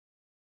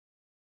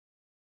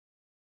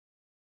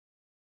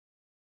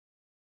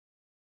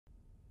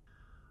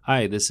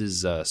Hi, this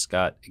is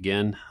Scott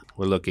again.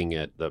 We're looking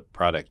at the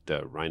product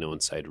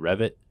Rhino.Inside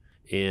Revit,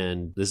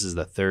 and this is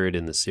the third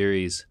in the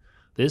series.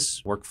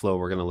 This workflow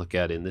we're going to look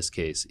at in this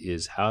case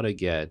is how to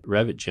get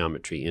Revit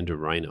geometry into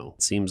Rhino.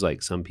 It seems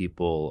like some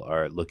people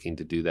are looking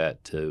to do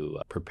that to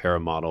prepare a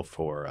model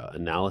for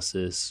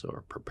analysis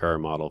or prepare a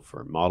model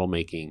for model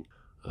making,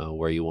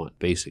 where you want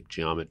basic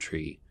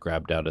geometry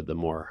grabbed out of the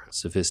more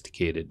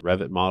sophisticated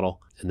Revit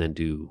model and then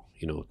do,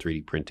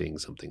 3D printing,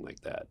 something like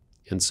that.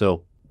 And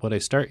so what I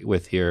start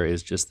with here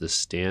is just the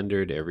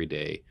standard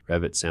everyday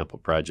Revit sample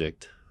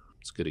project.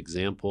 It's a good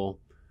example.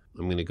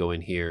 I'm going to go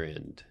in here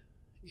and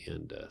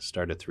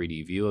start a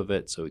 3D view of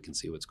it so we can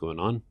see what's going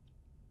on.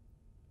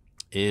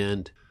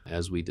 And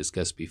as we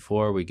discussed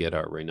before, we get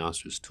our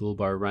Rhinoceros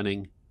toolbar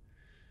running.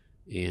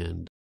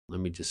 And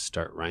let me just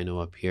start Rhino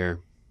up here.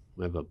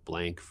 We have a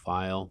blank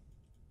file,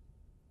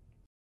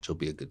 which will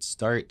be a good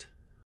start.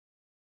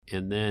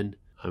 And then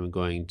I'm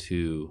going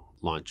to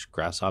launch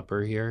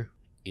Grasshopper here,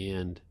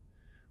 and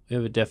we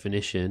have a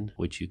definition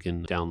which you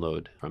can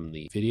download from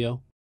the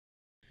video.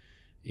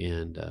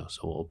 And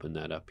so we'll open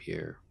that up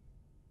here.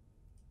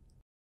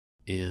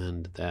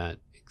 And that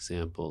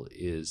example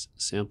is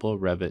sample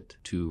Revit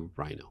to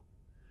Rhino.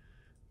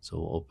 So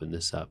we'll open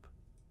this up.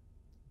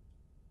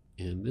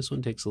 And this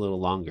one takes a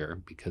little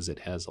longer because it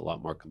has a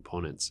lot more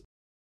components.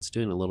 It's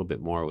doing a little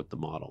bit more with the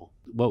model.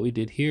 What we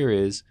did here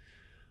is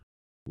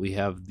we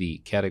have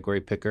the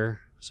category picker.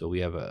 So we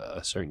have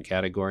a certain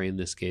category in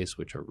this case,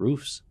 which are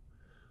roofs.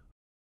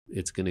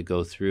 It's going to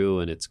go through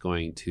and it's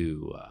going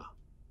to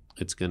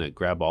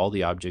grab all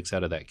the objects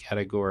out of that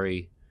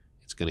category.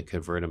 It's going to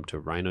convert them to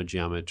Rhino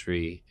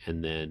geometry.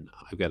 And then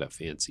I've got a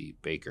fancy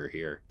baker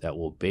here that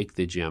will bake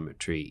the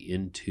geometry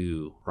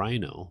into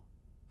Rhino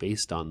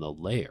based on the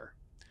layer.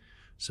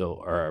 So,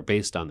 or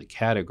based on the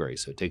category.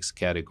 So it takes a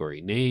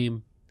category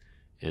name.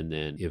 And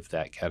then if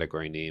that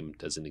category name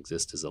doesn't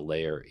exist as a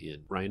layer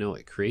in Rhino,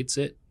 it creates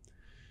it.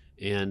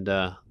 And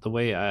the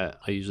way I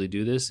usually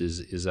do this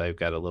is I've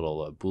got a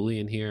little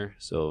Boolean here.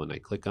 So when I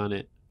click on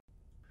it,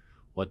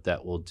 what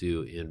that will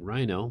do in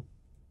Rhino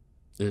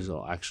is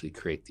it'll actually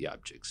create the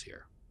objects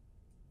here.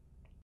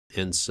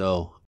 And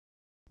so,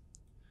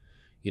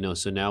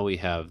 so now we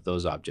have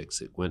those objects.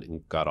 It went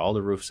and got all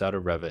the roofs out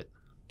of Revit,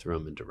 threw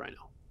them into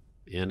Rhino.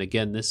 And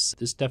again, this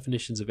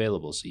definition is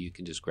available, so you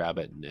can just grab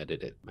it and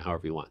edit it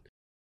however you want.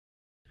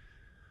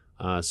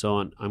 I'm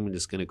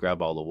just going to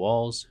grab all the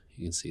walls.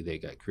 You can see they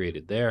got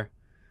created there.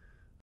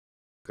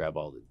 Grab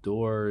all the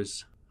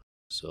doors.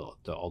 So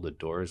all the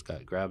doors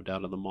got grabbed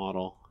out of the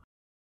model.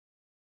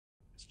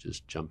 Let's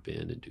just jump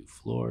in and do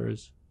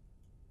floors.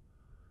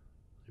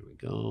 There we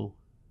go.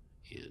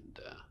 And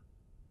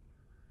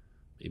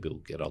maybe we'll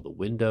get all the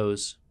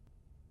windows.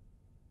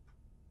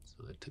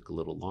 So that took a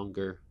little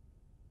longer.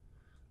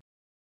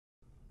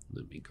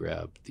 Let me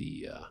grab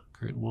the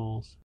curtain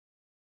walls.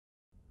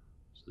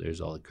 So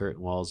there's all the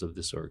curtain walls of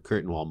this, or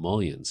curtain wall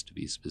mullions to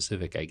be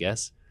specific, I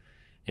guess.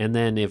 And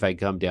then if I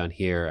come down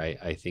here,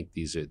 I think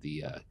these are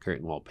the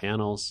curtain wall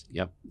panels.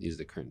 Yep, these are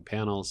the curtain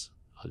panels.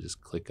 I'll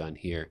just click on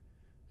here.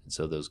 And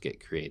so those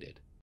get created.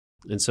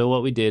 And so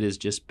what we did is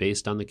just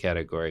based on the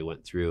category,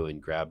 went through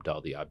and grabbed all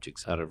the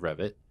objects out of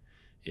Revit.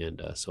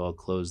 And so I'll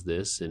close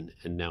this, and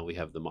now we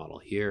have the model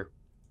here.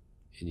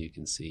 And you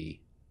can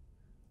see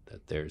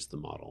that there's the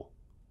model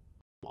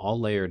all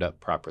layered up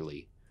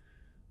properly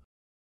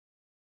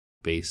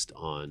based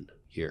on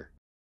here.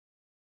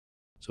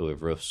 So we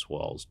have roofs,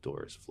 walls,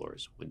 doors,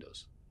 floors,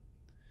 windows,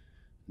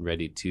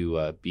 ready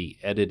to be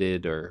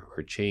edited or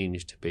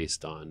changed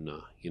based on,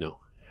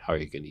 how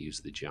you're going to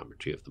use the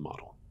geometry of the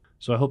model.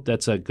 So I hope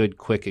that's a good,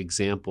 quick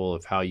example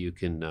of how you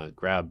can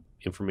grab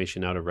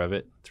information out of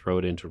Revit, throw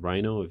it into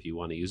Rhino if you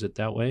want to use it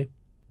that way.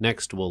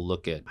 Next, we'll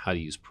look at how to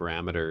use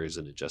parameters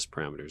and adjust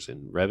parameters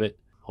in Revit.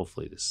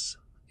 Hopefully this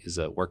is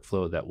a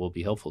workflow that will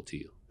be helpful to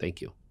you.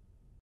 Thank you.